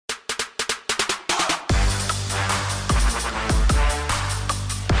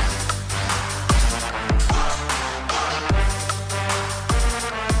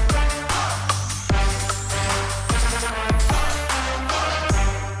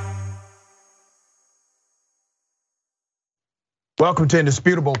Welcome to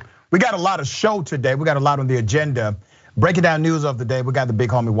Indisputable. We got a lot of show today. We got a lot on the agenda. Breaking down news of the day, we got the big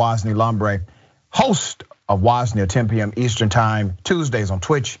homie Wosny Lambre, host of Wosny at 10 p.m. Eastern time, Tuesdays on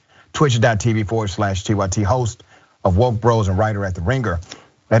Twitch, twitch.tv/TYT, host of Woke Bros and writer at The Ringer.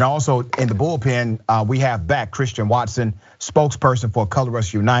 And also in the bullpen, we have back Christian Watson, spokesperson for Color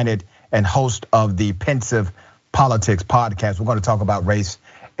Us United and host of the Pensive Politics podcast. We're going to talk about race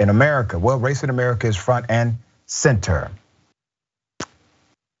in America. Well, race in America is front and center.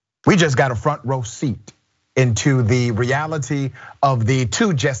 We just got a front row seat into the reality of the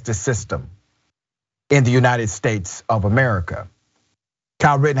two-justice system in the United States of America.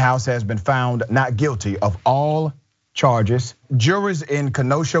 Kyle Rittenhouse has been found not guilty of all charges. Jurors in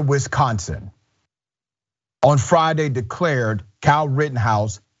Kenosha, Wisconsin on Friday declared Kyle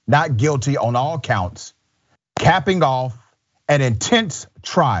Rittenhouse not guilty on all counts, capping off an intense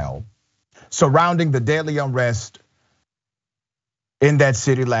trial surrounding the deadly unrest in that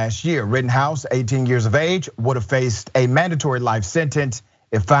city last year. Rittenhouse, 18 years of age, would have faced a mandatory life sentence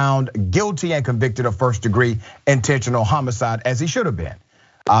if found guilty and convicted of first-degree intentional homicide, as he should have been.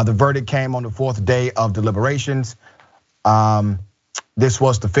 The verdict came on the 4th day of deliberations. This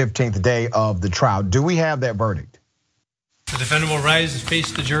was the 15th day of the trial. Do we have that verdict? The defendant will rise,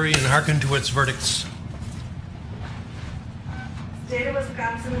 face the jury, and hearken to its verdicts. State of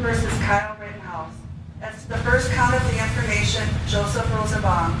Wisconsin versus Kyle Rittenhouse. As to the first count of the information, Joseph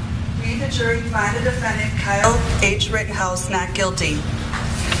Rosenbaum. We, the jury, find the defendant, Kyle H. Rittenhouse, not guilty.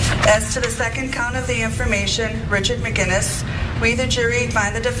 As to the second count of the information, Richard McGinnis, we, the jury,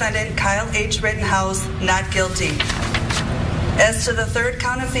 find the defendant, Kyle H. Rittenhouse, not guilty. As to the third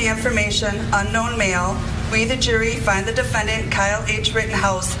count of the information, unknown male, we, the jury, find the defendant, Kyle H.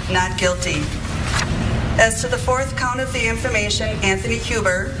 Rittenhouse, not guilty. As to the fourth count of the information, Anthony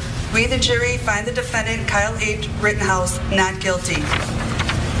Huber, we, the jury, find the defendant, Kyle H. Rittenhouse, not guilty.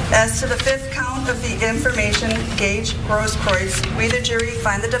 As to the fifth count of the information, Gage Grosskreutz, we, the jury,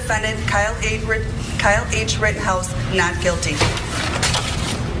 find the defendant, Kyle H. Rittenhouse, not guilty.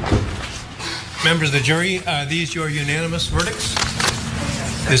 Members of the jury, are these your unanimous verdicts?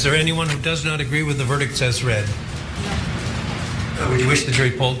 Is there anyone who does not agree with the verdicts as read? Would you wish the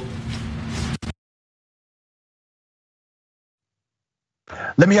jury polled?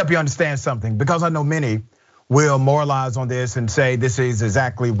 Let me help you understand something, because I know many will moralize on this and say this is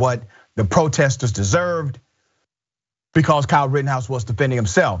exactly what the protesters deserved because Kyle Rittenhouse was defending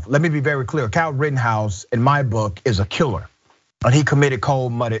himself. Let me be very clear. Kyle Rittenhouse, in my book, is a killer, and he committed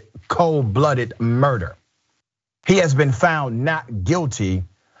cold-blooded murder. He has been found not guilty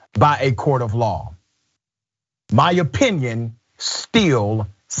by a court of law. My opinion still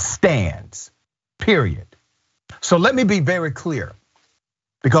stands, period. So let me be very clear,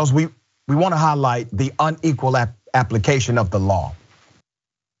 because we want to highlight the unequal application of the law.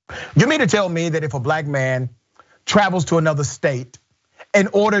 You mean to tell me that if a black man travels to another state in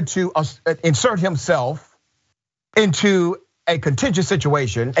order to insert himself into a contentious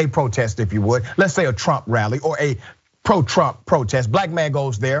situation, a protest if you would, let's say a Trump rally or a pro-Trump protest, black man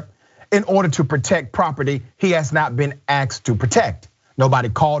goes there in order to protect property he has not been asked to protect. Nobody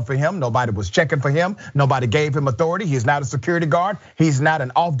called for him, nobody was checking for him, nobody gave him authority. He's not a security guard, he's not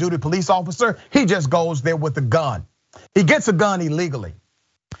an off-duty police officer. He just goes there with a gun. He gets a gun illegally.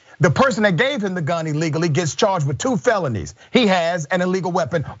 The person that gave him the gun illegally gets charged with 2 felonies. He has an illegal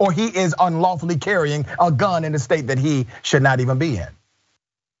weapon, or he is unlawfully carrying a gun in a state that he should not even be in.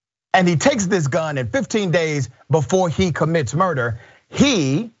 And he takes this gun, and 15 days before he commits murder,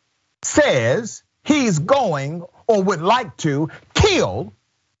 he says he's going or would like to kill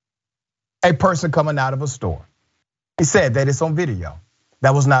a person coming out of a store. He said that it's on video.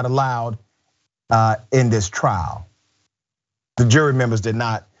 That was not allowed in this trial. The jury members did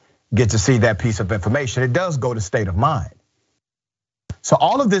not get to see that piece of information. It does go to state of mind. So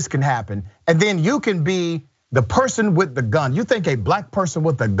all of this can happen, and then you can be the person with the gun. You think a black person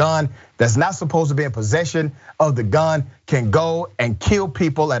with a gun that's not supposed to be in possession of the gun can go and kill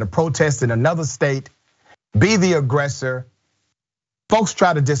people at a protest in another state, be the aggressor. Folks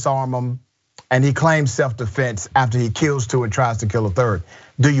try to disarm him, and he claims self-defense after he kills 2 and tries to kill a 3rd.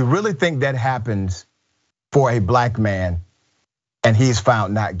 Do you really think that happens for a black man and he's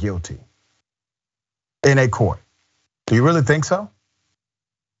found not guilty in a court? Do you really think so?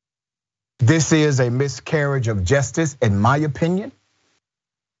 This is a miscarriage of justice, in my opinion.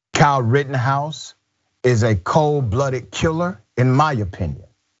 Kyle Rittenhouse is a cold-blooded killer, in my opinion.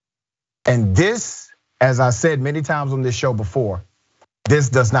 And this, as I said many times on this show before, this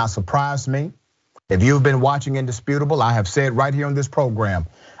does not surprise me. If you've been watching Indisputable, I have said right here on this program,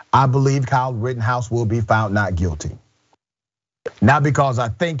 I believe Kyle Rittenhouse will be found not guilty. Not because I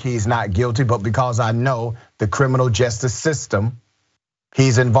think he's not guilty, but because I know the criminal justice system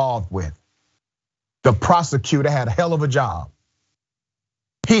he's involved with. The prosecutor had a hell of a job.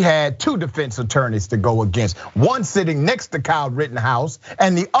 He had 2 defense attorneys to go against, one sitting next to Kyle Rittenhouse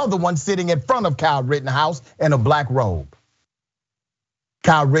and the other one sitting in front of Kyle Rittenhouse in a black robe.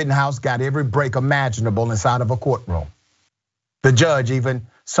 Kyle Rittenhouse got every break imaginable inside of a courtroom. The judge even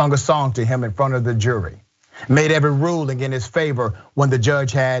sung a song to him in front of the jury, made every ruling in his favor when the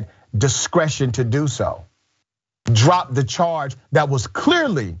judge had discretion to do so, dropped the charge that was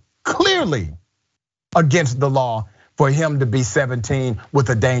clearly against the law for him to be 17 with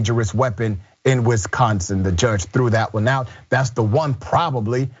a dangerous weapon in Wisconsin. The judge threw that one out. That's the one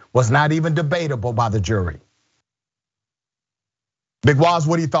probably was not even debatable by the jury. Big Waz,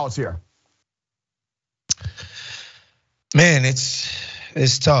 what are your thoughts here? Man,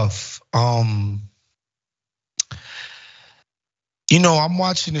 it's tough. I'm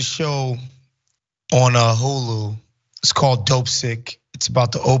watching a show on Hulu. It's called Dope Sick. It's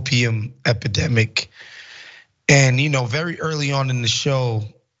about the opium epidemic. And very early on in the show,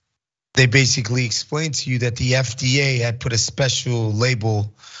 they basically explained to you that the FDA had put a special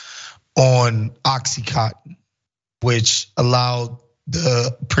label on Oxycontin, which allowed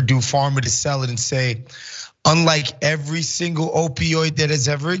the Purdue Pharma to sell it and say, unlike every single opioid that has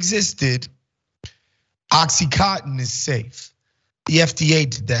ever existed, Oxycontin is safe. The FDA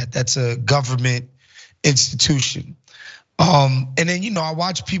did that. That's a government institution. And then, I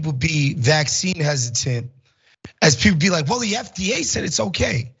watch people be vaccine hesitant as people be like, well, the FDA said it's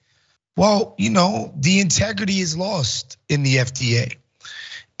okay. Well, the integrity is lost in the FDA.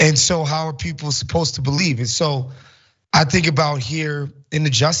 And so how are people supposed to believe? And so I think about here in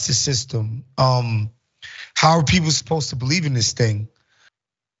the justice system, how are people supposed to believe in this thing?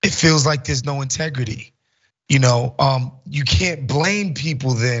 It feels like there's no integrity. You can't blame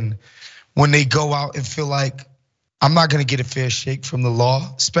people then when they go out and feel like, I'm not gonna get a fair shake from the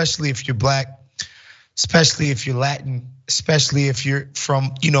law, especially if you're black, especially if you're Latin, especially if you're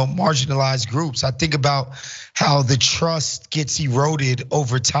from, marginalized groups. I think about how the trust gets eroded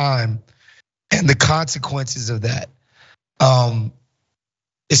over time and the consequences of that.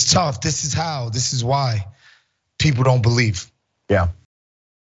 It's tough. This is why people don't believe. Yeah.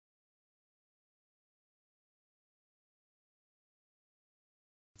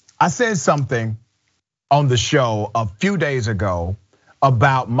 I said something on the show a few days ago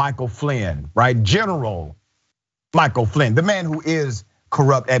about Michael Flynn, right? General Michael Flynn, the man who is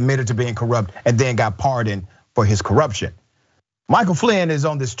corrupt, admitted to being corrupt, and then got pardoned for his corruption. Michael Flynn is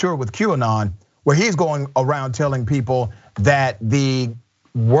on this tour with QAnon where he's going around telling people that the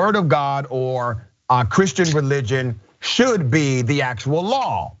word of God or Christian religion should be the actual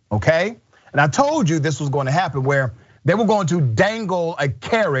law, okay? And I told you this was going to happen where they were going to dangle a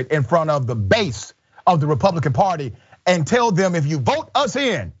carrot in front of the base of the Republican Party and tell them, if you vote us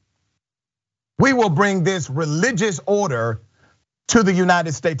in, we will bring this religious order to the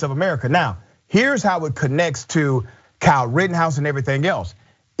United States of America. Now, here's how it connects to Kyle Rittenhouse and everything else.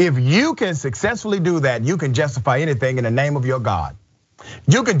 If you can successfully do that, you can justify anything in the name of your God.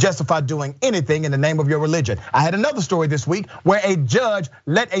 You can justify doing anything in the name of your religion. I had another story this week where a judge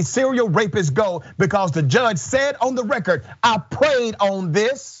let a serial rapist go because the judge said on the record, I prayed on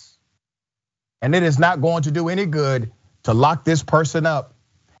this, and it is not going to do any good to lock this person up,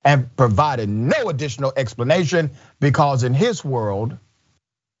 and provided no additional explanation because in his world,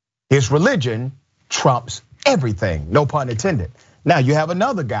 his religion trumps everything, no pun intended. Now you have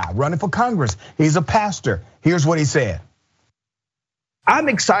another guy running for Congress. He's a pastor. Here's what he said. I'm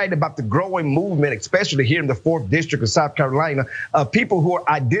excited about the growing movement, especially here in the 4th District of South Carolina, of people who are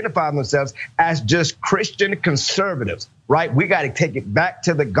identifying themselves as just Christian conservatives, right? We got to take it back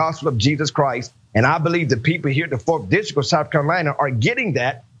to the gospel of Jesus Christ. And I believe the people here in the 4th District of South Carolina are getting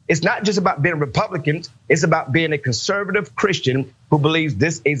that. It's not just about being Republicans, it's about being a conservative Christian who believes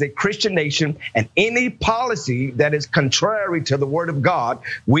this is a Christian nation, and any policy that is contrary to the word of God,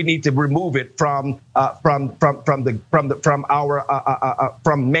 we need to remove it from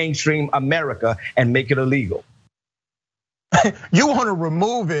mainstream America and make it illegal. You want to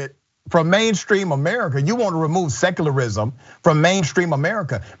remove it from mainstream America. You want to remove secularism from mainstream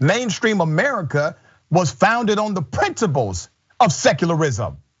America. Mainstream America was founded on the principles of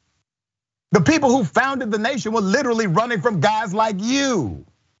secularism. The people who founded the nation were literally running from guys like you,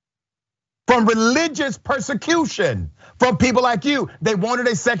 from religious persecution, from people like you. They wanted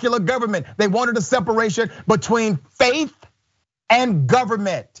a secular government. They wanted a separation between faith and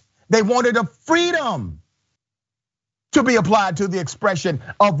government. They wanted a freedom to be applied to the expression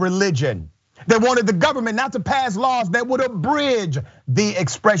of religion. They wanted the government not to pass laws that would abridge the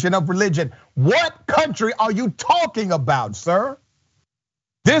expression of religion. What country are you talking about, sir?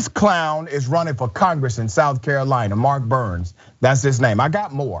 This clown is running for Congress in South Carolina, Mark Burns. That's his name. I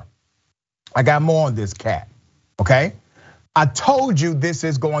got more on this cat, okay? I told you this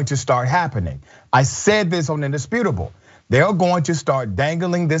is going to start happening. I said this on Indisputable. They're going to start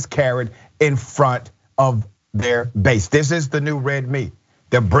dangling this carrot in front of their base. This is the new red meat.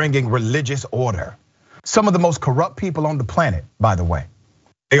 They're bringing religious order. Some of the most corrupt people on the planet, by the way.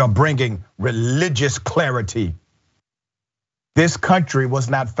 They are bringing religious clarity. This country was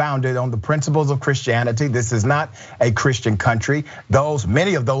not founded on the principles of Christianity. This is not a Christian country.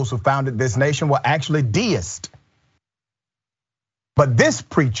 Many of those who founded this nation were actually deists. But this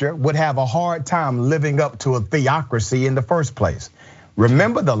preacher would have a hard time living up to a theocracy in the first place.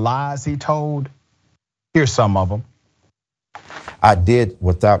 Remember the lies he told? Here's some of them. I did,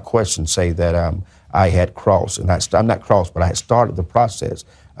 without question, say that I had crossed, and I'm not crossed, but I had started the process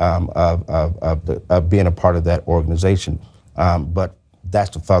of being a part of that organization. But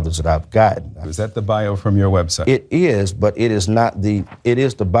that's the furthest that I've gotten. Is that the bio from your website? It is, but it is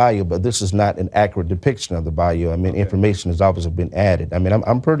the bio, but this is not an accurate depiction of the bio. I mean, information has obviously been added. I mean,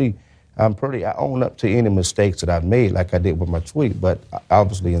 I own up to any mistakes that I've made, like I did with my tweet, but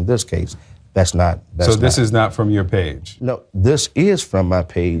obviously in this case, that's not. So this is not from your page? No, this is from my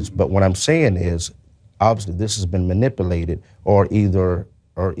page, but what I'm saying is, obviously this has been manipulated or either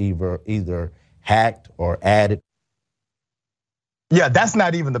hacked or added. Yeah, that's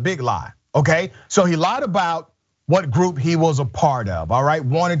not even the big lie, okay? So he lied about what group he was a part of, all right?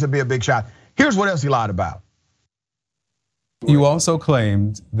 Wanted to be a big shot. Here's what else he lied about. You also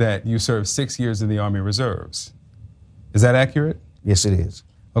claimed that you served 6 years in the Army Reserves. Is that accurate? Yes, it is.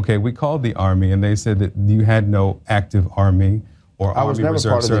 Okay, we called the Army and they said that you had no active Army or Army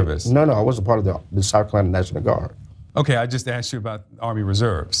Reserve service. No, I wasn't part of the South Carolina National Guard. Okay, I just asked you about Army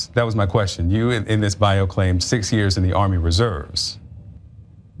Reserves. That was my question. You, in this bio, claimed 6 years in the Army Reserves.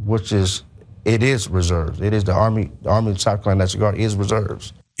 It is reserves. It is the Army of South Carolina National Guard is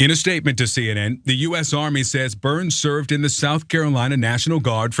reserves. In a statement to CNN, the U.S. Army says Burns served in the South Carolina National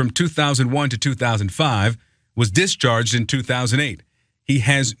Guard from 2001 to 2005, was discharged in 2008. He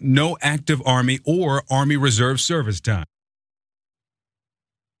has no active Army or Army Reserve service time.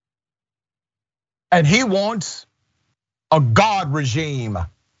 And he wants a God regime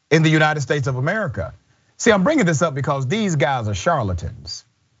in the United States of America. See, I'm bringing this up because these guys are charlatans.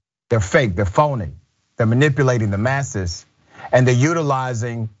 They're fake, they're phony, they're manipulating the masses, and they're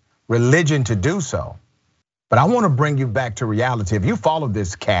utilizing religion to do so. But I want to bring you back to reality. If you follow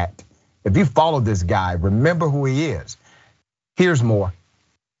this cat, if you follow this guy, remember who he is. Here's more.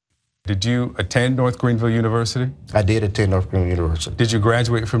 Did you attend North Greenville University? I did attend North Greenville University. Did you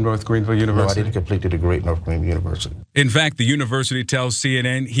graduate from North Greenville University? No, I didn't complete the degree at North Greenville University. In fact, the university tells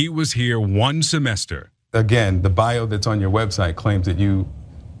CNN he was here one semester. Again, the bio that's on your website claims that you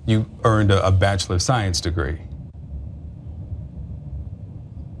earned a Bachelor of Science degree.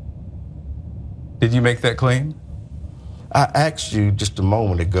 Did you make that claim? I asked you just a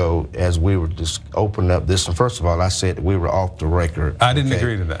moment ago as we were just opening up this, and first of all, I said we were off the record. I didn't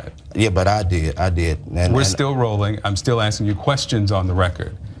agree to that. Yeah, but I did. We're still rolling. I'm still asking you questions on the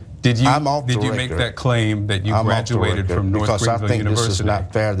record. Did you make that claim that you graduated from North Greenville University? Because I think this is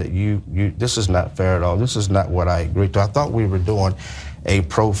not fair that this is not fair at all. This is not what I agreed to. I thought we were doing a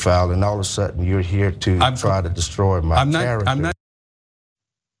profile, and all of a sudden you're here to try to destroy my character.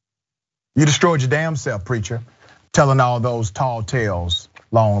 You destroyed your damn self, preacher, telling all those tall tales,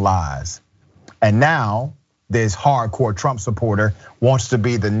 long lies. And now this hardcore Trump supporter wants to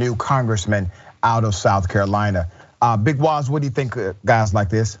be the new congressman out of South Carolina. Big Waz, what do you think of guys like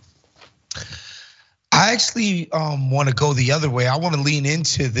this? I actually want to go the other way. I want to lean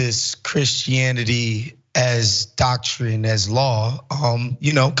into this Christianity as doctrine, as law,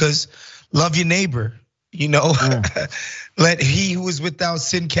 because love your neighbor, let he who is without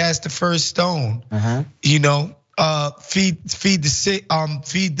sin cast the first stone, feed the sick,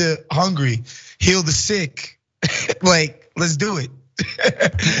 feed the hungry, heal the sick. Like, let's do it.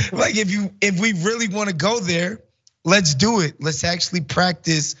 Like, if we really want to go there, let's do it. Let's actually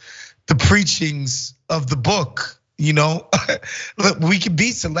practice the preachings of the book. Look, we can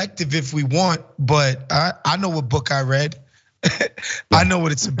be selective if we want, but I know what book I read. I know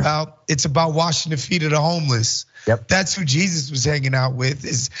what it's about. It's about washing the feet of the homeless. Yep. That's who Jesus was hanging out with,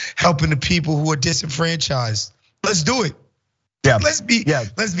 is helping the people who are disenfranchised. Let's do it. Yeah. Let's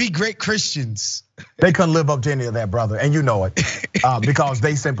be great Christians. They couldn't live up to any of that, brother, and you know it, because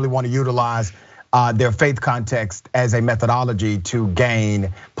they simply want to utilize their faith context as a methodology to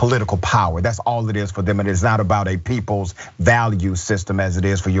gain political power. That's all it is for them. And it's not about a people's value system as it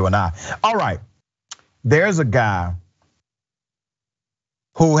is for you and I. All right, there's a guy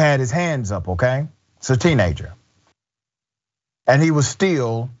who had his hands up, okay? It's a teenager. And he was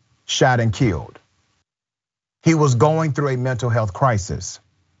still shot and killed. He was going through a mental health crisis.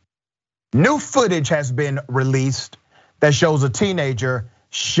 New footage has been released that shows a teenager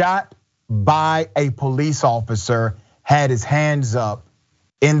shot by a police officer, had his hands up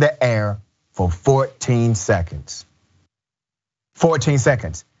in the air for 14 seconds. 14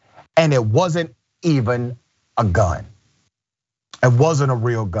 seconds. And it wasn't even a gun. It wasn't a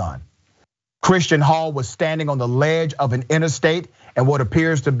real gun. Christian Hall was standing on the ledge of an interstate in what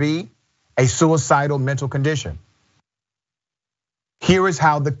appears to be a suicidal mental condition. Here is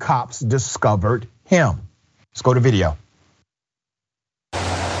how the cops discovered him. Let's go to video.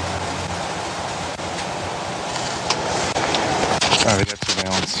 All right, we got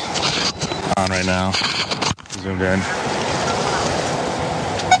surveillance on right now. Zoomed in.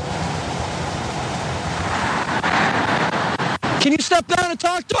 Can you step down and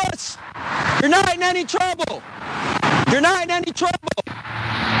talk to us? You're not in any trouble. You're not in any trouble.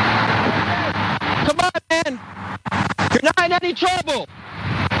 Come on, man. You're not in any trouble.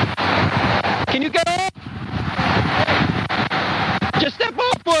 Can you get up? Just step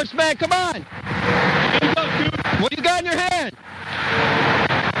off for us, man. Come on. What do you got in your hand?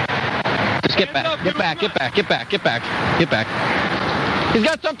 Just get back. Get back. Get back. Get back. Get back. Get back. He's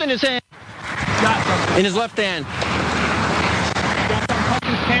got something in his hand. In his left hand.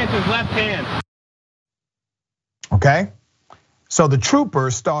 His left hand. Okay, so the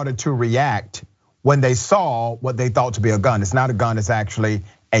troopers started to react when they saw what they thought to be a gun. It's not a gun, it's actually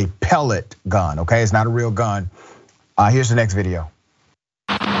a pellet gun, okay? It's not a real gun. Here's the next video.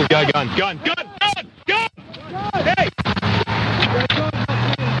 He's got a gun. Gun. Hey!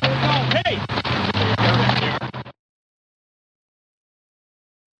 Hey!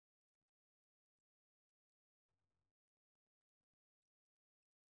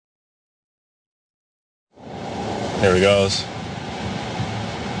 There he goes.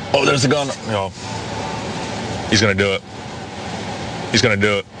 Oh, there's the gun. No. He's gonna do it. He's gonna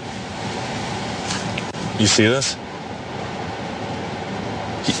do it. You see this?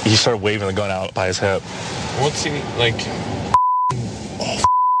 He started waving the gun out by his hip. What's he like? Oh,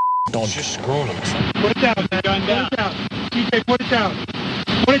 don't just screwing him. Put it down, man. Gun down. Put it down. CJ, put it down.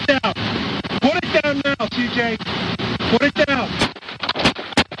 Put it down. Put it down now, CJ. Put it down.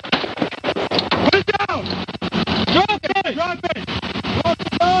 Put it down. Drop it. Drop it. Drop the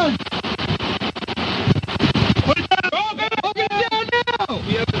gun. Put it down. Drop it. Put it down now.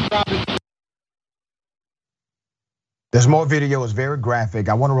 We have to drop it. There's more video, it's very graphic.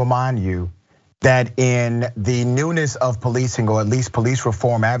 I want to remind you that in the newness of policing, or at least police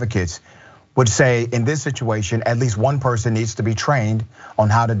reform advocates would say in this situation, at least one person needs to be trained on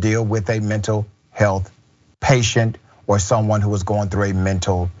how to deal with a mental health patient or someone who is going through a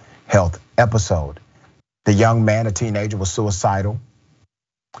mental health episode. The young man, a teenager, was suicidal,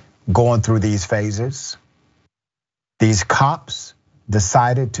 going through these phases. These cops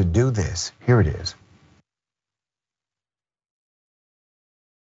decided to do this. Here it is.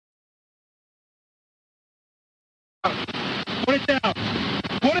 Put it down.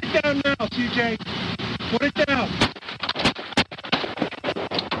 Put it down now, CJ. Put it down.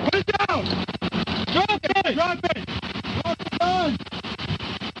 Put it down. Drop it. Drop it. Drop the gun.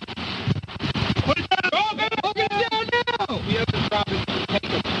 Put it down. Drop it. Put it down now. We have to drop it. Take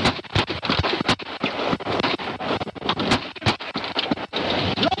it.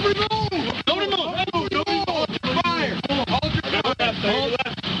 Don't remove. Don't remove. Don't remove. Fire. Hold your gun.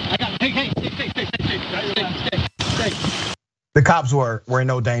 I got it. Hey. Stay. The cops were in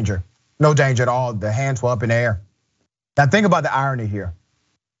no danger at all. The hands were up in the air. Now think about the irony here.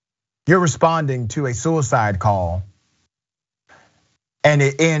 You're responding to a suicide call and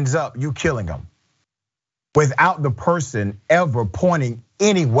it ends up you killing them without the person ever pointing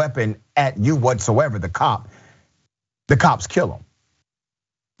any weapon at you whatsoever. The cops kill them,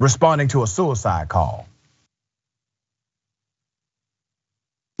 responding to a suicide call.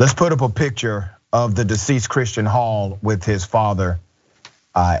 Let's put up a picture of the deceased Christian Hall with his father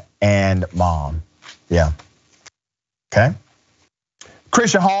and mom. Yeah, okay.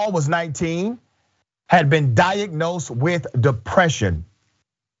 Christian Hall was 19, had been diagnosed with depression,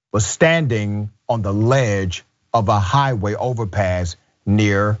 was standing on the ledge of a highway overpass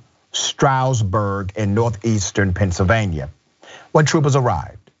near Stroudsburg in northeastern Pennsylvania when troopers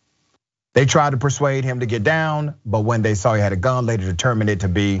arrived. They tried to persuade him to get down, but when they saw he had a gun, later determined it to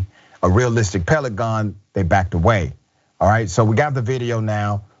be a realistic pellet gun, they backed away. All right, so we got the video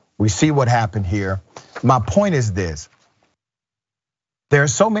now. We see what happened here. My point is this. There are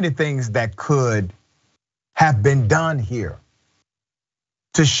so many things that could have been done here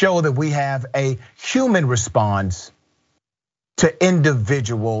to show that we have a human response to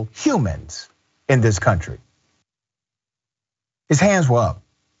individual humans in this country. His hands were up.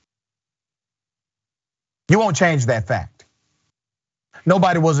 You won't change that fact.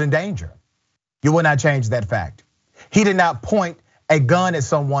 Nobody was in danger. You will not change that fact. He did not point a gun at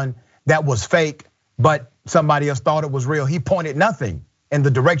someone that was fake, but somebody else thought it was real. He pointed nothing in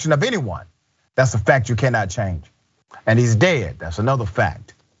the direction of anyone. That's a fact you cannot change. And he's dead. That's another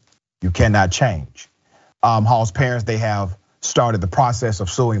fact you cannot change. Hall's parents, they have started the process of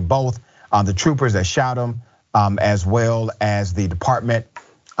suing both the troopers that shot him, as well as the department.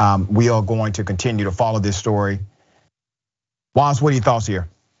 We are going to continue to follow this story. Waz, what are your thoughts here?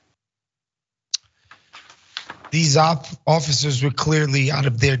 These officers were clearly out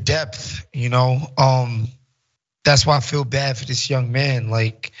of their depth, That's why I feel bad for this young man.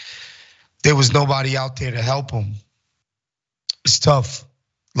 Like, there was nobody out there to help him. It's tough.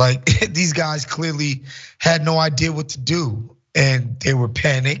 Like, these guys clearly had no idea what to do, and they were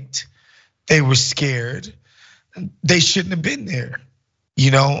panicked. They were scared. They shouldn't have been there.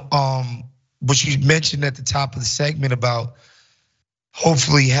 What you mentioned at the top of the segment about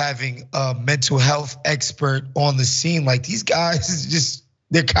hopefully having a mental health expert on the scene. Like, these guys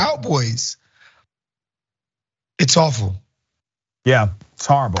they're cowboys. It's awful. Yeah, it's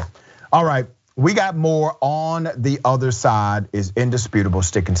horrible. All right, we got more on the other side. Is indisputable.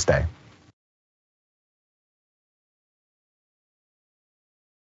 Stick and stay.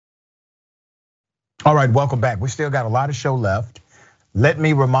 All right, welcome back. We still got a lot of show left. Let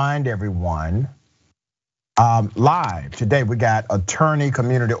me remind everyone, live today we got attorney,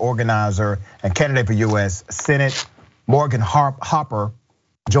 community organizer, and candidate for US Senate, Morgan Harper,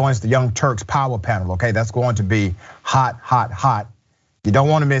 joins the Young Turks Power Panel. Okay, that's going to be hot, hot, hot. You don't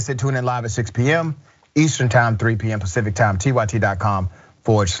want to miss it. Tune in live at 6 p.m. Eastern time, 3 p.m. Pacific time,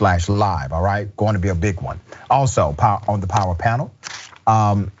 tyt.com/live. All right, going to be a big one. Also, on the Power Panel,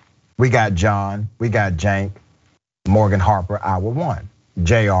 we got John, we got Jank, Morgan Harper, hour 1,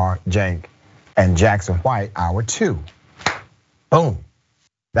 JR, Jank, and Jackson White, hour 2. Boom.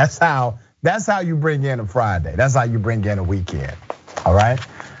 That's how you bring in a Friday. That's how you bring in a weekend. All right.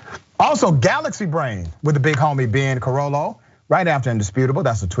 Also, Galaxy Brain with the big homie Ben Carollo, right after Indisputable.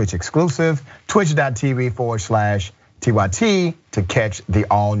 That's a Twitch exclusive. Twitch.tv/TYT to catch the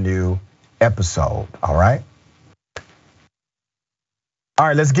all new episode. All right. All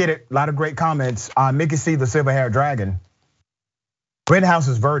right, let's get it. A lot of great comments. Mickey C, the silver-haired dragon.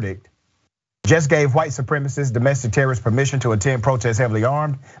 Rittenhouse's verdict just gave white supremacists, domestic terrorists permission to attend protests heavily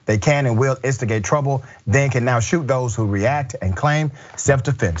armed. They can and will instigate trouble, then can now shoot those who react and claim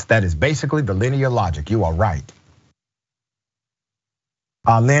self-defense. That is basically the linear logic. You are right.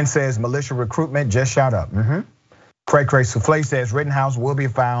 Lynn says militia recruitment just shot up. Cray Cray Souffle says Rittenhouse will be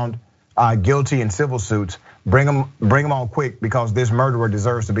found guilty in civil suits. Bring them on quick because this murderer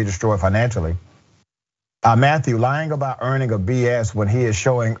deserves to be destroyed financially. Matthew, lying about earning a BS when he is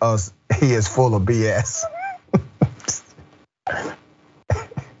showing us he is full of BS.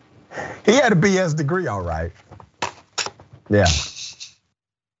 He had a BS degree, all right. Yeah.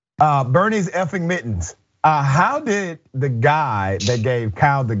 Bernie's effing mittens. How did the guy that gave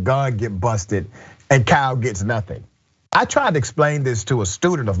Kyle the gun get busted and Kyle gets nothing? I tried to explain this to a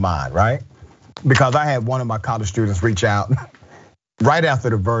student of mine, right? Because I had one of my college students reach out right after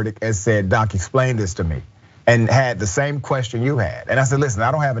the verdict and said, Doc, explain this to me. And had the same question you had. And I said, listen,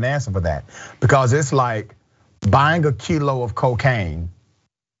 I don't have an answer for that. Because it's like buying a kilo of cocaine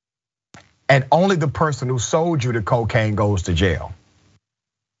and only the person who sold you the cocaine goes to jail.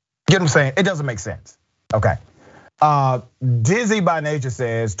 You know what I'm saying? It doesn't make sense. Okay. Dizzy by Nature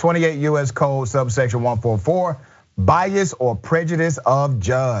says 28 US Code subsection 144, bias or prejudice of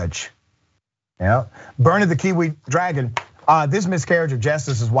judge. Yeah. Bernie the Kiwi Dragon. This miscarriage of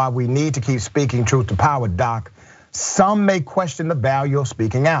justice is why we need to keep speaking truth to power, Doc. Some may question the value of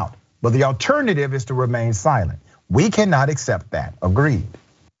speaking out, but the alternative is to remain silent. We cannot accept that. Agreed.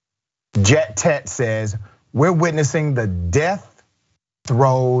 Jet Tet says, we're witnessing the death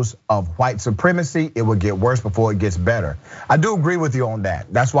throes of white supremacy. It will get worse before it gets better. I do agree with you on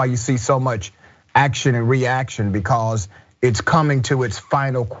that. That's why you see so much action and reaction, because it's coming to its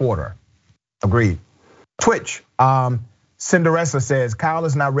final quarter. Agreed. Twitch, Cinderella says, Kyle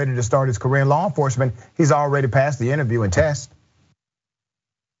is not ready to start his career in law enforcement. He's already passed the interview and test.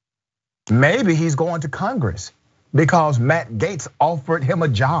 Maybe he's going to Congress. Because Matt Gaetz offered him a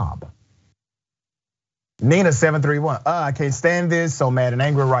job. Nina 731, I can't stand this, so mad and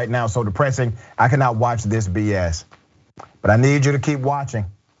angry right now, so depressing. I cannot watch this BS. But I need you to keep watching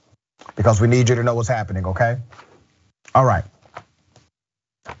because we need you to know what's happening, okay? All right.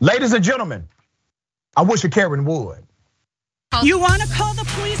 Ladies and gentlemen, I wish a Karen would. You want to call the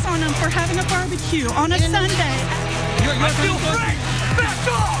police on them for having a barbecue on a Sunday. I feel free! Back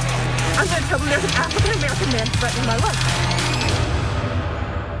off! I'm going to tell them there's an African-American man threatening my life.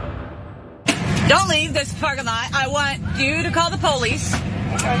 Don't leave this parking lot. I want you to call the police.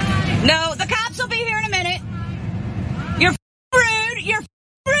 No, the cops will be here in a minute. You're rude. You're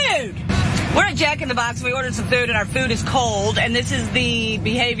rude. We're at Jack in the Box. We ordered some food and our food is cold. And this is the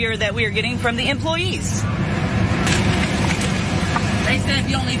behavior that we are getting from the employees. They said if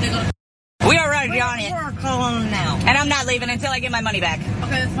you don't leave, they're going to... We are already on it. We're calling them now. And I'm not leaving until I get my money back.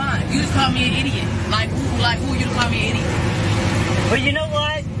 Okay, that's fine. You just call me an idiot. Like who are you to call me an idiot? Well, you know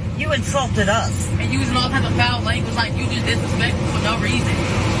what? You insulted us. And using all type of foul language like you just disrespectful for no reason.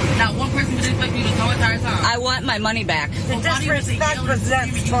 Not one person would disrespect you the whole entire time. I want my money back. The disrespect was that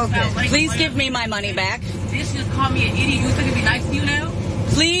spoken. Please give me my money back. This just call me an idiot. You think it'd be nice to you now?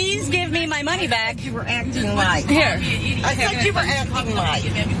 Please give me my money back. You were acting like. Here. I said you were acting like.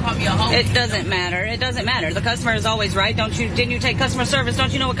 It doesn't matter. It doesn't matter. The customer is always right. Didn't you take customer service?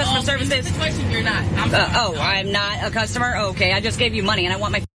 Don't you know what customer service is? Situation you're not. I'm not a customer? Okay, I just gave you money and I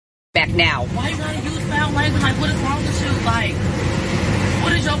want my back now. Why you gotta use foul language? Like, what is wrong with you? Like,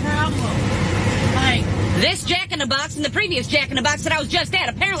 what is your problem? Like, this Jack in the Box and the previous Jack in the Box that I was just at.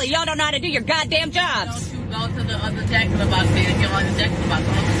 Apparently, y'all don't know how to do your goddamn jobs. Don't you go to the other Jack in the Box then if you don't like the Jack in the Box.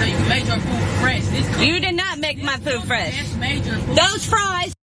 I'm gonna tell you, you made your food fresh. You did not make my food fresh. Made your food. Those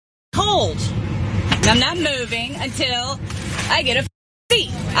fries cold. I'm not moving until I get a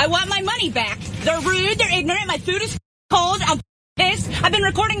seat. I want my money back. They're rude. They're ignorant. My food is cold. I'm pissed. I've been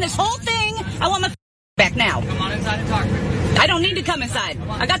recording this whole thing. I want my back now. Come on inside and talk to me. I don't need to come inside.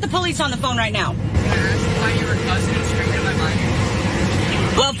 I got the police on the phone right now. Why you were cussing and screaming at my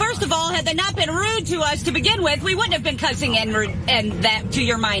money? Well, first of all, had they not been rude to us to begin with, we wouldn't have been cussing and that to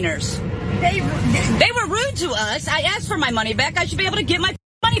your minors. They were rude to us. I asked for my money back. I should be able to get my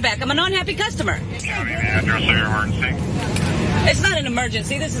money back. I'm an unhappy customer. Address your emergency. It's not an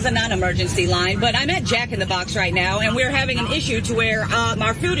emergency. This is a non-emergency line, but I'm at Jack in the Box right now, and we're having an issue to where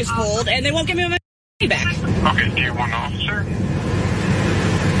our food is cold, and they won't give me my money back. Okay, do you want an officer?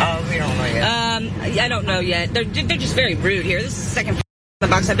 We don't know yet. I don't know yet. They're just very rude here. This is the second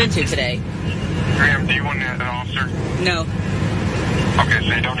box I've been to today. Graham, do you want an officer? No. Okay,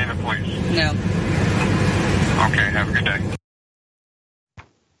 so you don't need the police? No. Okay, have a good day.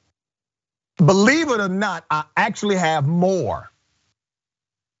 Believe it or not, I actually have more.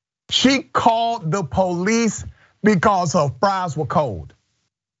 She called the police because her fries were cold.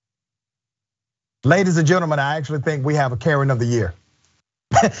 Ladies and gentlemen, I actually think we have a Karen of the year.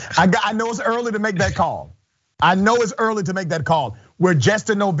 I know it's early to make that call. We're just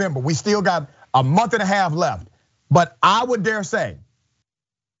in November. We still got a month and a half left. But I would dare say,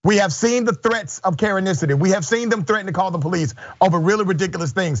 we have seen the threats of Karenicity. We have seen them threaten to call the police over really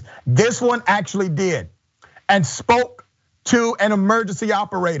ridiculous things. This one actually did and spoke to an emergency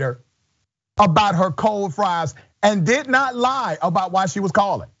operator about her cold fries and did not lie about why she was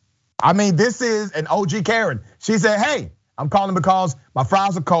calling. I mean, this is an OG Karen. She said, hey, I'm calling because my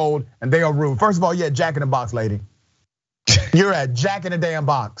fries are cold and they are rude. First of all, you're at Jack in the Box, lady. You're at Jack in the damn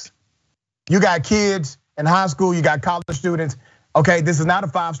Box. You got kids in high school, you got college students. Okay, this is not a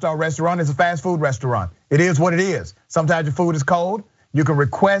 5-star restaurant, it's a fast food restaurant. It is what it is. Sometimes your food is cold. You can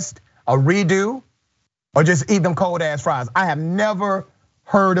request a redo or just eat them cold ass fries. I have never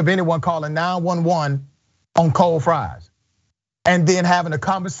heard of anyone calling 911 on cold fries and then having a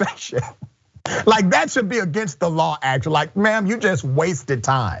conversation. Like that should be against the law, actually. Like, ma'am, you just wasted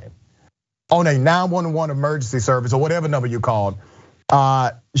time on a 911 emergency service or whatever number you called.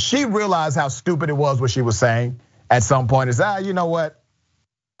 She realized how stupid it was what she was saying at some point. Is, you know what?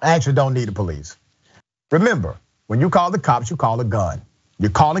 I actually don't need the police. Remember, when you call the cops, you call a gun. You're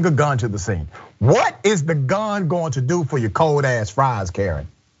calling a gun to the scene. What is the gun going to do for your cold ass fries, Karen?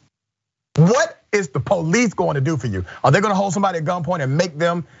 What is the police going to do for you? Are they going to hold somebody at gunpoint and make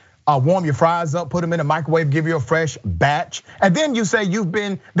them warm your fries up, put them in the microwave, give you a fresh batch? And then you say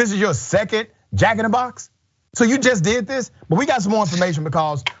this is your second Jack in the Box? So you just did this? But we got some more information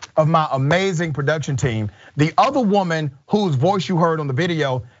because of my amazing production team. The other woman whose voice you heard on the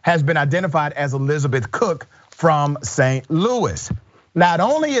video has been identified as Elizabeth Cook from St. Louis. Not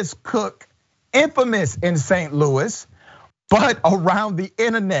only is Cook infamous in St. Louis, but around the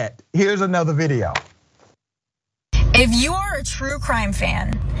internet. Here's another video. If you are a true crime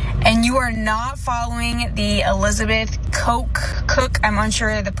fan and you are not following the Elizabeth Cook, I'm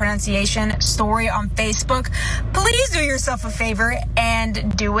unsure of the pronunciation, story on Facebook, please do yourself a favor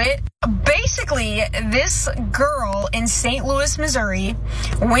and do it. Basically, this girl in St. Louis, Missouri,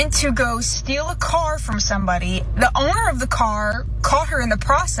 went to go steal a car from somebody. The owner of the car caught her in the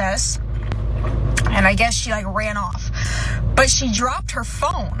process, and I guess she ran off. But she dropped her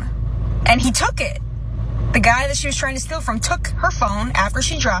phone, and he took it. The guy that she was trying to steal from took her phone after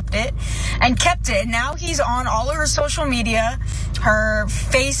she dropped it and kept it. Now he's on all of her social media, her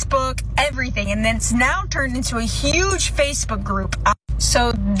Facebook, everything. And then it's now turned into a huge Facebook group.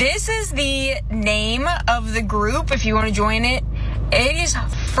 So this is the name of the group if you want to join it. It is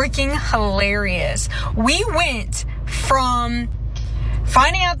freaking hilarious. We went from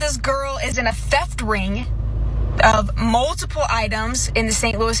finding out this girl is in a theft ring of multiple items in the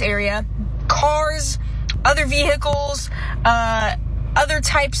St. Louis area, cars, other vehicles, other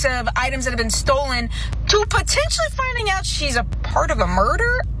types of items that have been stolen, to potentially finding out she's a part of a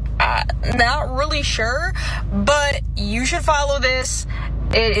murder. Not really sure, but you should follow this.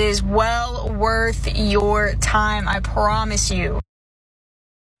 It is well worth your time, I promise you.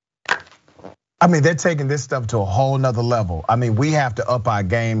 I mean, they're taking this stuff to a whole nother level. I mean, we have to up our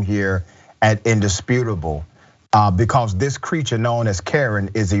game here at Indisputable because this creature known as Karen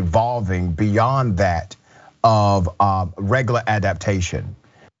is evolving beyond that of regular adaptation.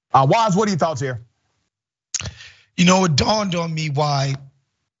 Waz, what are your thoughts here? You know, it dawned on me why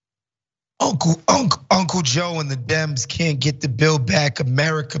Uncle Joe and the Dems can't get the Build Back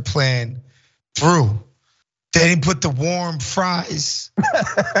America plan through. They didn't put the warm fries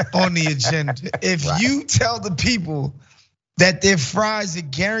on the agenda. If you tell the people that their fries are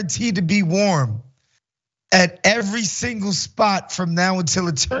guaranteed to be warm at every single spot from now until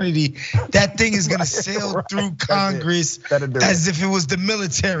eternity, that thing is gonna sail through Congress as if it was the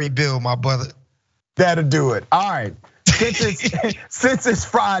military bill, my brother. That'll do it. All right, since it's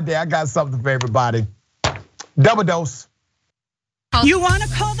Friday, I got something for everybody. Double dose. You want to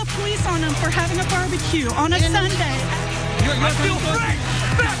call the police on them for having a barbecue on a Sunday? I feel free!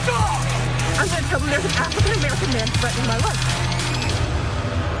 Back off! I'm going to tell them there's an African-American man threatening my life.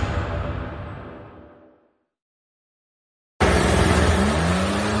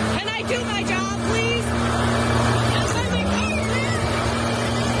 Do my job, please.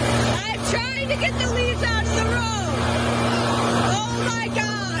 I'm trying to get the leaves out of the road. Oh my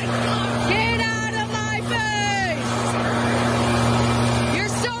God. Get out of my face.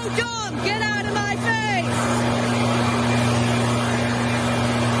 You're so dumb. Get out of my face.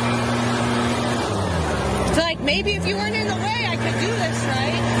 It's like maybe if you weren't in the way, I could do this,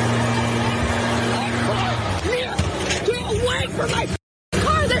 right? Get away from my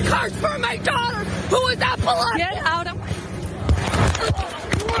car's for my daughter, who is that polite? Get out of my...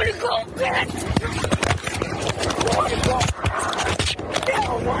 I want to go, bitch! I want to go! Get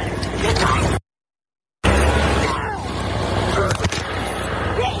away! Get out!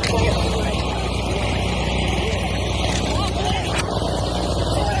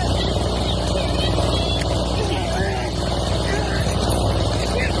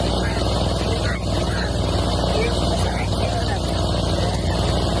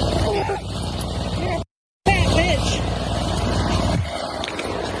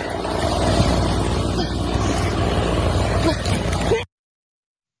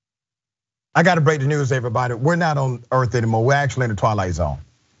 I got to break the news, everybody. We're not on Earth anymore. We're actually in the Twilight Zone.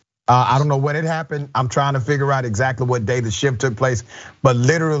 I don't know when it happened. I'm trying to figure out exactly what day the shift took place, but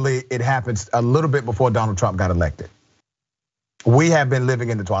literally it happens a little bit before Donald Trump got elected. We have been living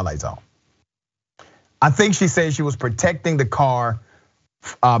in the Twilight Zone. I think she said she was protecting the car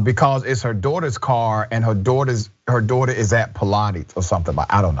because it's her daughter's car and her daughter is at Pilates or something.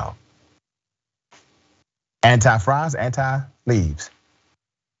 I don't know. Anti-fries, anti-leaves.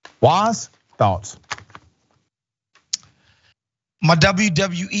 Waz, thoughts? My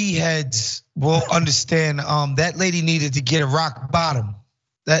WWE heads will understand. That lady needed to get a rock bottom.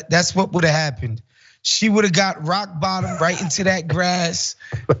 That's what would have happened. She would have got rock bottom right into that grass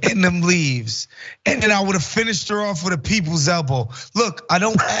and them leaves, and then I would have finished her off with a people's elbow. Look, I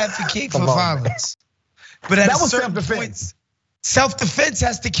don't advocate for violence, but at a certain point, self-defense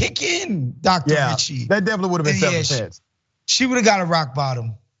has to kick in, Dr. Richie. That definitely would have been self-defense. She would have got a rock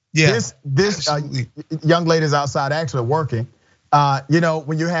bottom. Yeah, this young lady's outside actually working,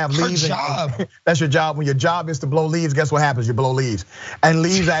 When you have leaves, that's your job. When your job is to blow leaves, guess what happens? You blow leaves, and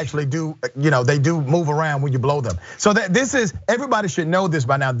leaves actually do, they do move around when you blow them. So this is, everybody should know this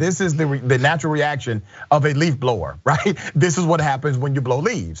by now. This is the natural reaction of a leaf blower, right? This is what happens when you blow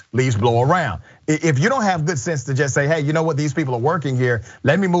leaves. Leaves blow around. If you don't have good sense to just say, hey, you know what? These people are working here.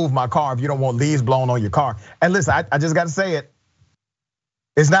 Let me move my car. If you don't want leaves blown on your car, and listen, I just got to say it.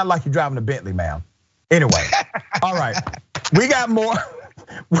 It's not like you're driving a Bentley, ma'am. Anyway, all right. We got more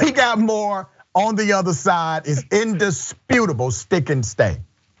on the other side. Is indisputable. Stick and stay.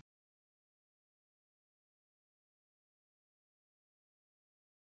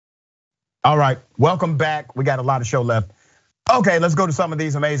 All right, welcome back. We got a lot of show left. Okay, let's go to some of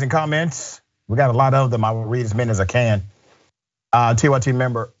these amazing comments. We got a lot of them. I will read as many as I can. TYT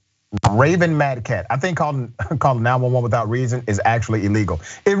member Raven Madcat. I think calling 911 without reason is actually illegal.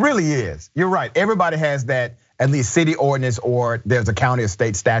 It really is. You're right. Everybody has that. At least city ordinance, or there's a county or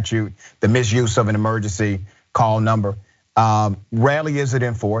state statute, the misuse of an emergency call number. Rarely is it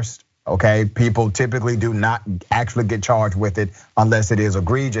enforced, okay? People typically do not actually get charged with it unless it is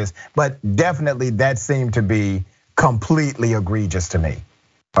egregious, but definitely that seemed to be completely egregious to me,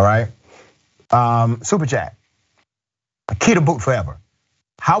 all right? Super chat, Keita Boot Forever.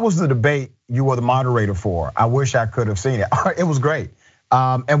 How was the debate you were the moderator for? I wish I could have seen it. It was great.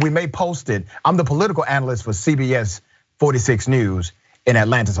 And we may post it. I'm the political analyst for CBS 46 News in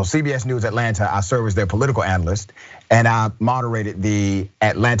Atlanta. So CBS News Atlanta, I serve as their political analyst, and I moderated the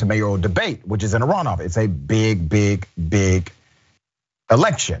Atlanta mayoral debate, which is in a runoff. It's a big, big, big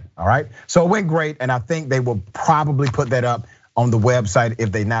election, all right? So it went great, and I think they will probably put that up on the website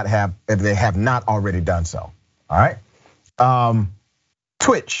if they have not already done so, all right?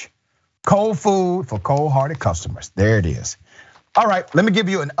 Twitch, cold food for cold-hearted customers. There it is. All right, let me give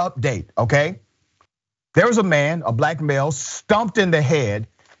you an update, okay? There was a man, a black male, stumped in the head.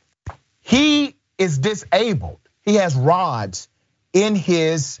 He is disabled. He has rods in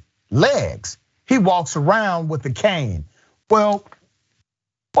his legs. He walks around with a cane. Well,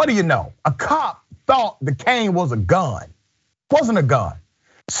 what do you know? A cop thought the cane was a gun. Wasn't a gun.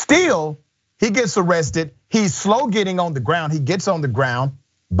 Still, he gets arrested. He's slow getting on the ground. He gets on the ground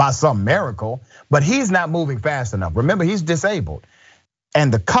by some miracle, but he's not moving fast enough. Remember, he's disabled.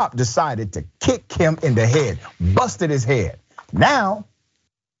 And the cop decided to kick him in the head, busted his head. Now,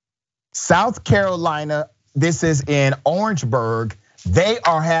 South Carolina, this is in Orangeburg, they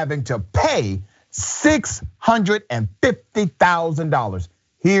are having to pay $650,000.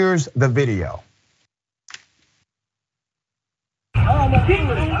 Here's the video.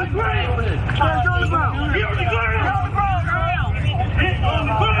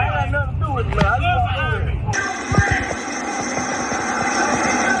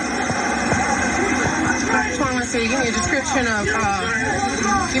 Give me a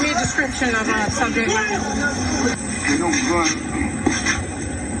description of subject.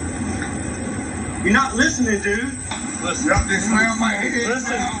 You're not listening, dude. Listen. Y'all just slam my head.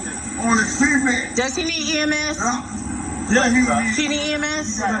 Listen. On the cement. Does he need EMS? Yeah, he need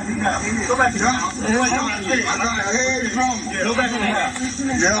EMS? Go back to the house. I got a head trauma. Go back to the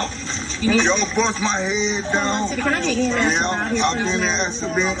house. Yeah. Yo, bust my head down. Can I get EMS? Yeah, I've been in an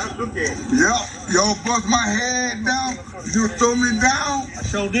accident. Yeah, yo, bust my head down. You throw me down. I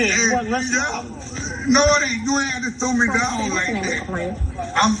sure did. Yeah. No, it ain't. You ain't have to throw me down like that.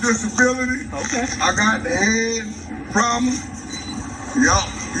 I'm disability. Okay. I got the head problem. Yeah,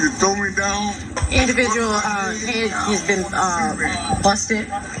 you throw me down. Individual head has been busted.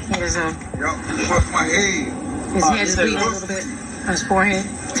 He has yeah, bust my head. His head is bleeding a little bit on his forehead.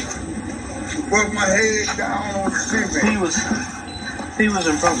 Put my head down on the cement. He was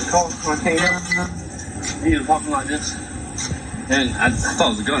in front of the car when I came out. He was walking like this. And I thought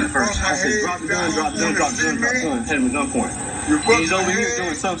it was a gun at first. I said, drop the gun, drop the gun, drop the gun, drop the gun. Had him a gun point. He's over here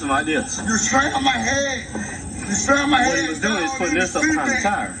doing something like this. You slammed my head. You slammed my head. What he was doing is putting this up behind the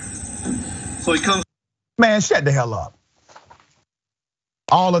tire. So he comes. Man, shut the hell up.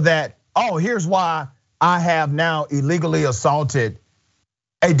 All of that. Oh, here's why I have now illegally assaulted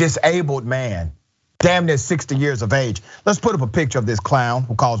a disabled man, damn near 60 years of age. Let's put up a picture of this clown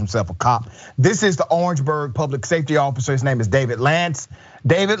who calls himself a cop. This is the Orangeburg public safety officer. His name is David Lance.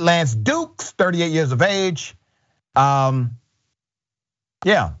 David Lance Dukes, 38 years of age. Yeah.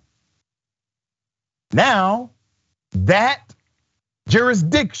 Now, that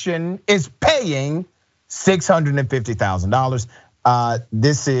jurisdiction is paying $650,000.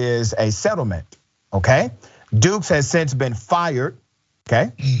 This is a settlement, okay? Dukes has since been fired.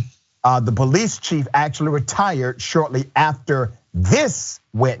 Okay, the police chief actually retired shortly after this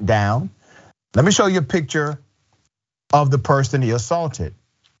went down. Let me show you a picture of the person he assaulted.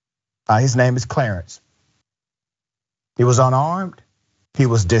 His name is Clarence. He was unarmed, he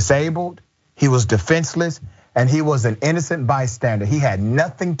was disabled, he was defenseless, and he was an innocent bystander. He had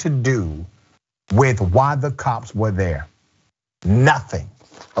nothing to do with why the cops were there. Nothing,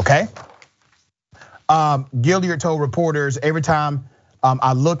 okay? Gilliard told reporters, every time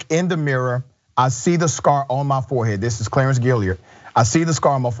I look in the mirror, I see the scar on my forehead. This is Clarence Gilliard. I see the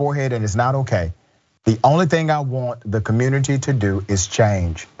scar on my forehead and it's not okay. The only thing I want the community to do is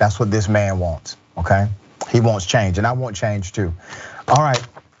change. That's what this man wants, okay? He wants change, and I want change too. All right,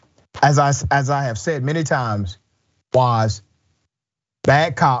 as I have said many times, was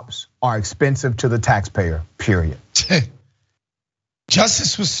bad cops are expensive to the taxpayer, period.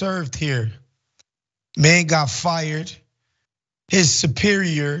 Justice was served here. Man got fired. His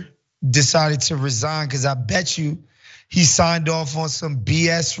superior decided to resign because I bet you he signed off on some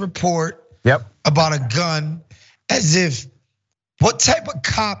BS report about a gun, as if, what type of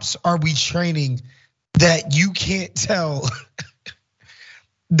cops are we training that you can't tell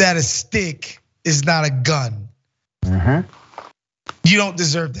that a stick is not a gun? You don't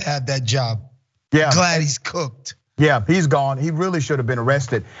deserve to have that job. Yeah, glad he's cooked. Yeah, he's gone. He really should have been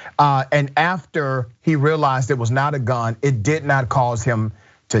arrested. And after he realized it was not a gun, it did not cause him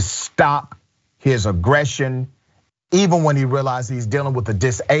to stop his aggression, even when he realized he's dealing with a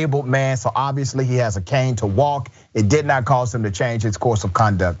disabled man. So obviously he has a cane to walk. It did not cause him to change his course of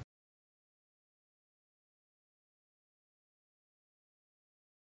conduct.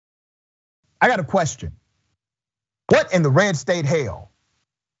 I got a question. What in the red state hell?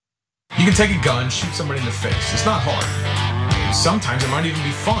 You can take a gun, shoot somebody in the face. It's not hard. Sometimes it might even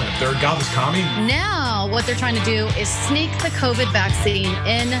be fun if they're a godless commie. Now, what they're trying to do is sneak the COVID vaccine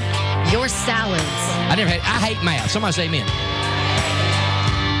in your salads. I hate math. Somebody say amen.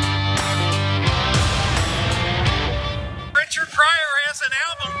 Richard Pryor has an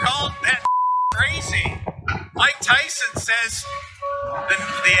album called That Crazy. Mike Tyson says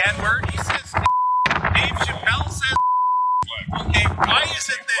the N-word. He says Dave Chappelle says. Okay, why is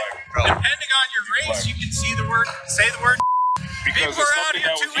it that depending on your race, you can say the word? People were out here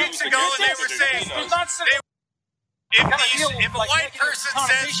 2 weeks ago and they were saying if a white person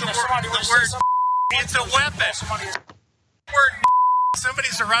says the word, it's a weapon.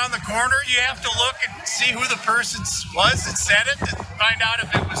 Somebody's around the corner, you have to look and see who the person was that said it to find out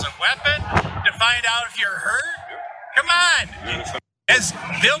if it was a weapon, to find out if you're hurt. Come on. As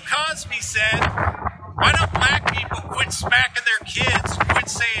Bill Cosby said, why don't black people quit smacking their kids, quit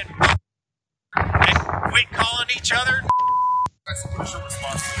saying, and quit calling each other?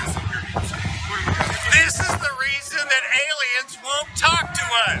 This is the reason that aliens won't talk to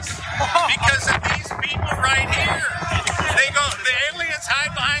us. Because of these people right here. The aliens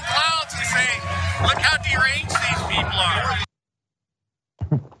hide behind clouds and say, look how deranged these people are.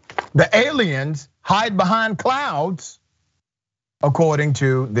 The aliens hide behind clouds, according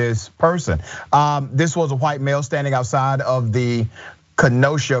to this person. This was a white male standing outside of the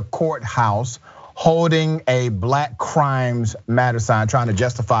Kenosha courthouse holding a Black Crimes Matter sign, trying to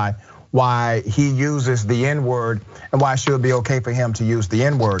justify why he uses the N-word and why it should be okay for him to use the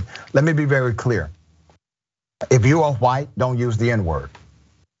N-word. Let me be very clear. If you are white, don't use the N-word.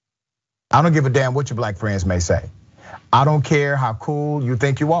 I don't give a damn what your black friends may say. I don't care how cool you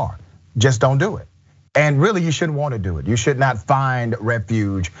think you are. Just don't do it. And really, you shouldn't want to do it. You should not find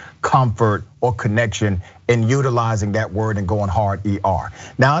refuge, comfort, or connection in utilizing that word and going hard ER.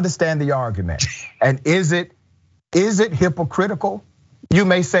 Now, understand the argument. And is it hypocritical? You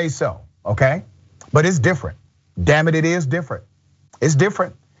may say so, okay? But it's different. Damn it, it is different. It's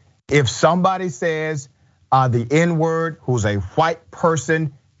different. If somebody says the N-word, who's a white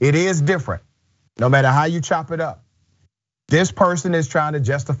person, it is different. No matter how you chop it up. This person is trying to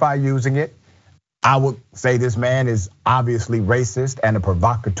justify using it. I would say this man is obviously racist and a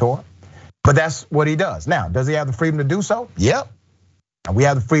provocateur, but that's what he does. Now, does he have the freedom to do so? Yep. And we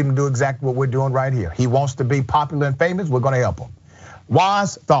have the freedom to do exactly what we're doing right here. He wants to be popular and famous, we're gonna help him.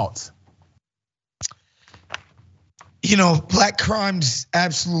 Wise thoughts? You know, black crimes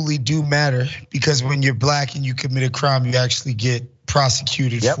absolutely do matter, because when you're black and you commit a crime, you actually get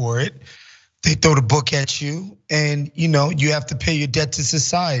prosecuted for it. They throw the book at you, and you have to pay your debt to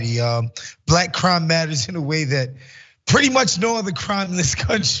society. Black crime matters in a way that pretty much no other crime in this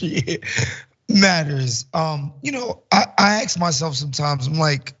country matters. I ask myself sometimes, I'm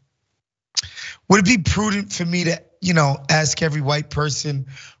like, would it be prudent for me to, ask every white person,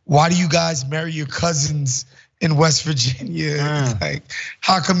 why do you guys marry your cousins in West Virginia? Like,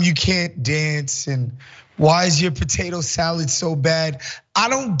 how come you can't dance? And why is your potato salad so bad? I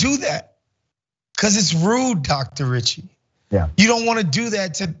don't do that. Because it's rude, Dr. Richey. Yeah. You don't want to do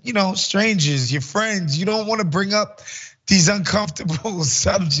that to, strangers, your friends. You don't want to bring up these uncomfortable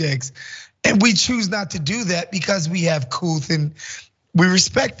subjects. And we choose not to do that because we have Kuth and we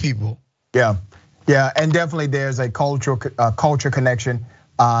respect people. Yeah, and definitely there's a culture connection.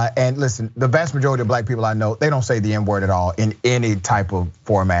 And listen, the vast majority of black people I know, they don't say the N-word at all in any type of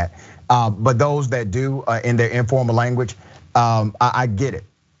format. But those that do in their informal language, I get it.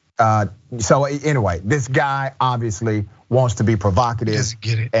 So anyway, this guy obviously wants to be provocative,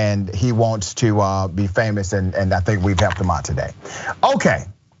 and he wants to be famous, and I think we've helped him out today. Okay,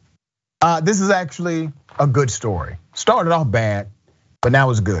 this is actually a good story. Started off bad, but now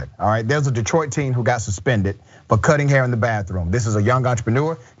it's good. All right, there's a Detroit teen who got suspended for cutting hair in the bathroom. This is a young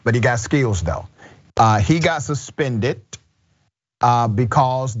entrepreneur, but he got skills though. He got suspended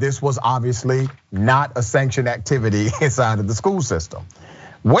because this was obviously not a sanctioned activity inside of the school system.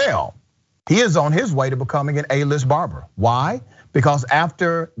 Well, he is on his way to becoming an A-list barber. Why? Because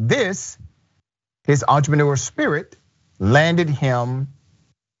after this, his entrepreneur spirit landed him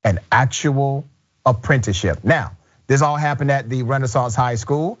an actual apprenticeship. Now, this all happened at the Renaissance High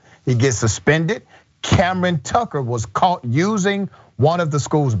School. He gets suspended. Cameron Tucker was caught using one of the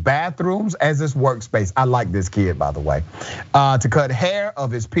school's bathrooms as his workspace. I like this kid, by the way, to cut hair of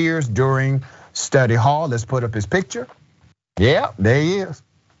his peers during study hall. Let's put up his picture. Yeah, there he is.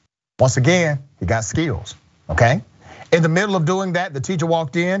 Once again, he got skills, okay? In the middle of doing that, the teacher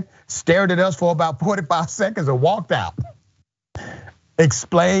walked in, stared at us for about 45 seconds and walked out.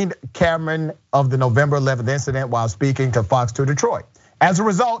 Explained Cameron of the November 11th incident while speaking to Fox 2 Detroit. As a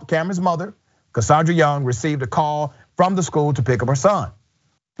result, Cameron's mother, Cassandra Young, received a call from the school to pick up her son.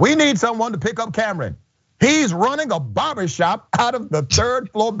 We need someone to pick up Cameron. He's running a barbershop out of the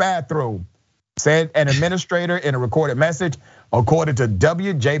 3rd floor bathroom, said an administrator in a recorded message, according to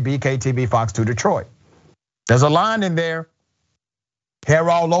WJBK-TV Fox 2 Detroit. There's a line in there, hair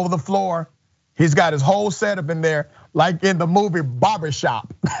all over the floor. He's got his whole setup in there, like in the movie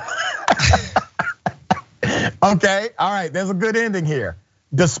Barbershop. Okay, all right, there's a good ending here.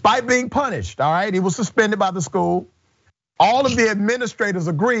 Despite being punished, all right, he was suspended by the school. All of the administrators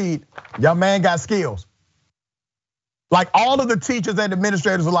agreed, young man got skills. Like all of the teachers and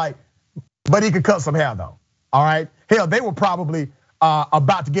administrators were like, but he could cut some hair though, all right? Hell, they were probably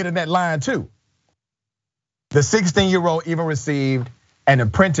about to get in that line too. The 16-year-old even received an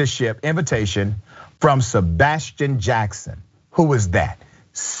apprenticeship invitation from Sebastian Jackson. Who is that?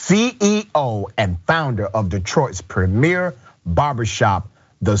 CEO and founder of Detroit's premier barbershop,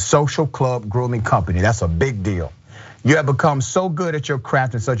 the Social Club Grooming Company. That's a big deal. You have become so good at your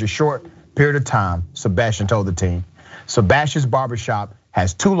craft in such a short period of time, Sebastian told the team. Sebastian's barbershop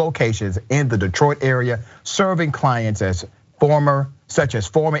has 2 locations in the Detroit area, serving clients such as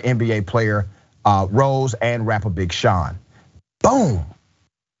former NBA player Rose and rapper Big Sean. Boom.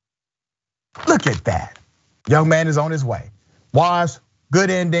 Look at that. Young man is on his way. Was good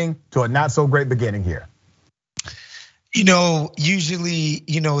ending to a not so great beginning here. Usually,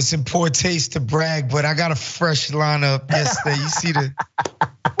 it's in poor taste to brag, but I got a fresh lineup yesterday. You see the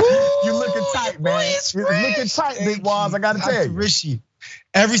you looking tight, man. You're looking tight, Big Waz. I gotta tell you. Rishi,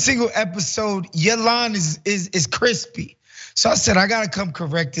 every single episode, your line is crispy. So I said I gotta come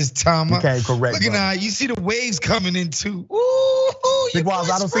correct this time. Okay, correct. Look at now, you see the waves coming in too. Big Waz,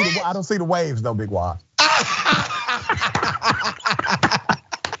 I don't see the waves though, Big Waz.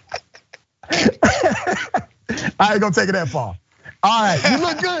 I ain't gonna take it that far. All right, you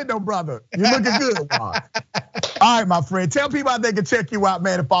look good though, brother. You looking good, Waz. All right, my friend. Tell people how they can check you out,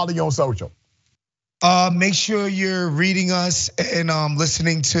 man, and follow you on social. Make sure you're reading us and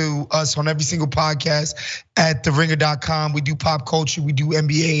listening to us on every single podcast at theringer.com. We do pop culture, we do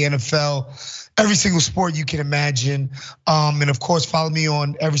NBA, NFL, every single sport you can imagine. And of course, follow me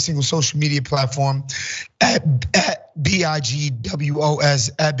on every single social media platform at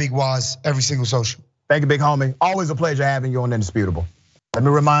BIGWOS, at Big Waz, every single social. Thank you, big homie. Always a pleasure having you on Indisputable. Let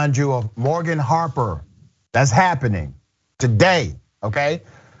me remind you of Morgan Harper. That's happening today, okay?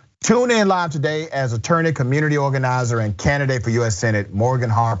 Tune in live today as attorney, community organizer, and candidate for US Senate. Morgan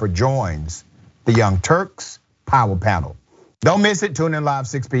Harper joins the Young Turks Power Panel. Don't miss it. Tune in live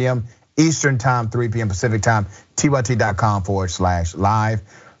 6 p.m. Eastern time, 3 p.m. Pacific time, tyt.com/live.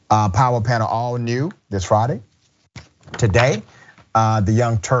 Power Panel all new this Friday. Today, the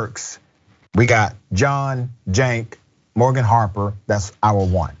Young Turks. We got John, Jank, Morgan Harper, that's hour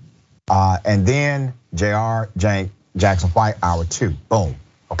 1. And then JR, Jank, Jackson White, hour 2, boom,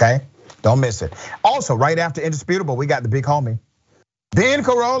 okay? Don't miss it. Also, right after Indisputable, we got the big homie. Ben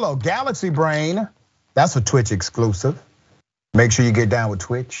Carollo, Galaxy Brain, that's a Twitch exclusive. Make sure you get down with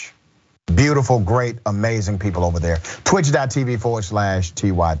Twitch. Beautiful, great, amazing people over there.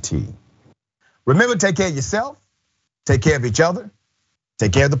 Twitch.tv/TYT. Remember, take care of yourself, take care of each other,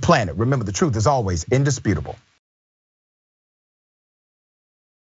 take care of the planet. Remember, the truth is always indisputable.